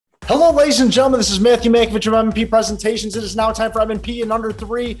Hello, ladies and gentlemen. This is Matthew Mankiewicz from M&P Presentations. It is now time for M&P in under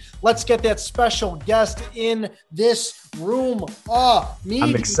 3. Let's get that special guest in this room.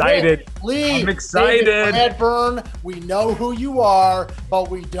 I'm excited. I'm excited. David Bradburn, we know who you are, but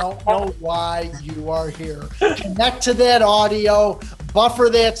we don't know why you are here. Connect to that audio, buffer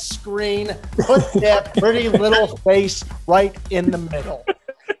that screen, put that pretty little face right in the middle.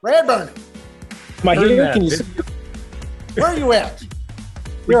 Bradburn. My here, can you see? Where are you at?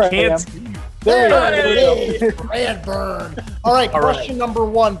 We can't see you. There you go. Bradburn. All right, question number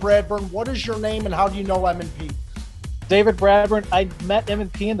 1, Bradburn. What is your name and how do you know M&P? David Bradburn. I met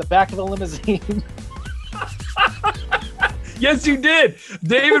M&P in the back of a limousine. Yes, you did.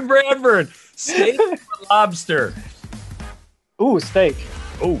 David Bradburn. Steak or lobster? Ooh, steak.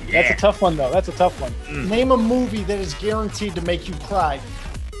 Oh, yeah. That's a tough one, though. That's a tough one. Name a movie that is guaranteed to make you cry.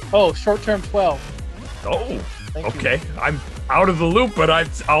 Oh, Short Term 12. Oh, okay. I'm out of the loop, but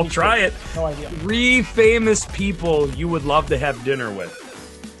I'll try it. No idea. 3 famous people you would love to have dinner with.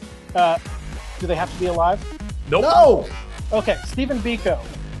 Do they have to be alive? Nope. No. Okay, Stephen Biko.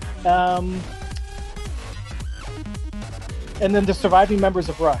 And then the surviving members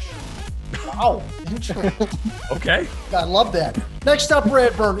of Rush. Wow. Interesting. Okay. I love that. Next up,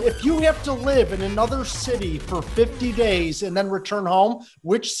 Bradburn. If you have to live in another city for 50 days and then return home,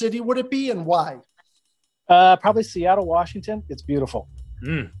 which city would it be and why? Probably Seattle, Washington. It's beautiful.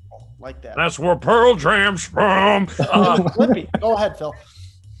 Like that. That's where Pearl Jam's from. Go ahead, Phil.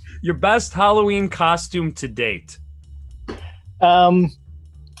 Your best Halloween costume to date?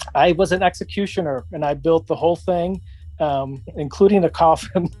 I was an executioner, and I built the whole thing, including a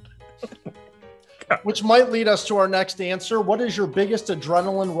coffin. Which might lead us to our next answer. What is your biggest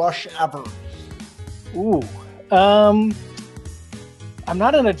adrenaline rush ever? Ooh. I'm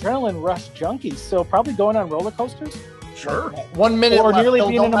not an adrenaline rush junkie, so probably going on roller coasters. Sure. 1 minute Or left. nearly Phil,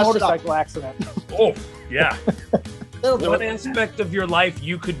 being in a don't mess it up. motorcycle accident. Oh, yeah. That'll do What it. aspect of your life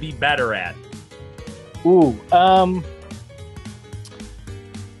you could be better at? Ooh.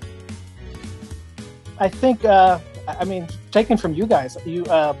 I think, taken from you guys,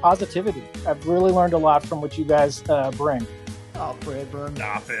 positivity. I've really learned a lot from what you guys bring. Oh, Bradburn.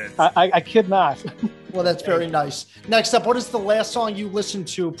 Stop it. I kid not. Well, that's very nice. Next up, what is the last song you listened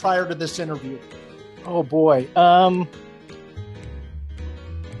to prior to this interview? Oh, boy. I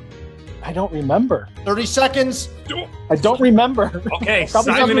don't remember. 30 seconds. I don't remember. Okay,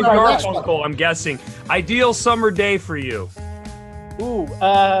 Probably Simon and something like that. Garfunkel, I'm guessing. Ideal summer day for you? Ooh,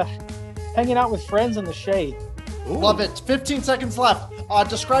 hanging out with friends in the shade. Ooh. Love it. 15 seconds left.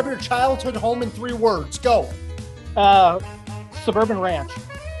 Describe your childhood home in 3 words. Go. Suburban ranch.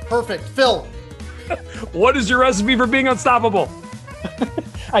 Perfect. Phil. What is your recipe for being unstoppable?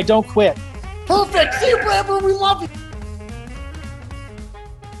 I don't quit. Perfect. See you, Bradburn. We love you.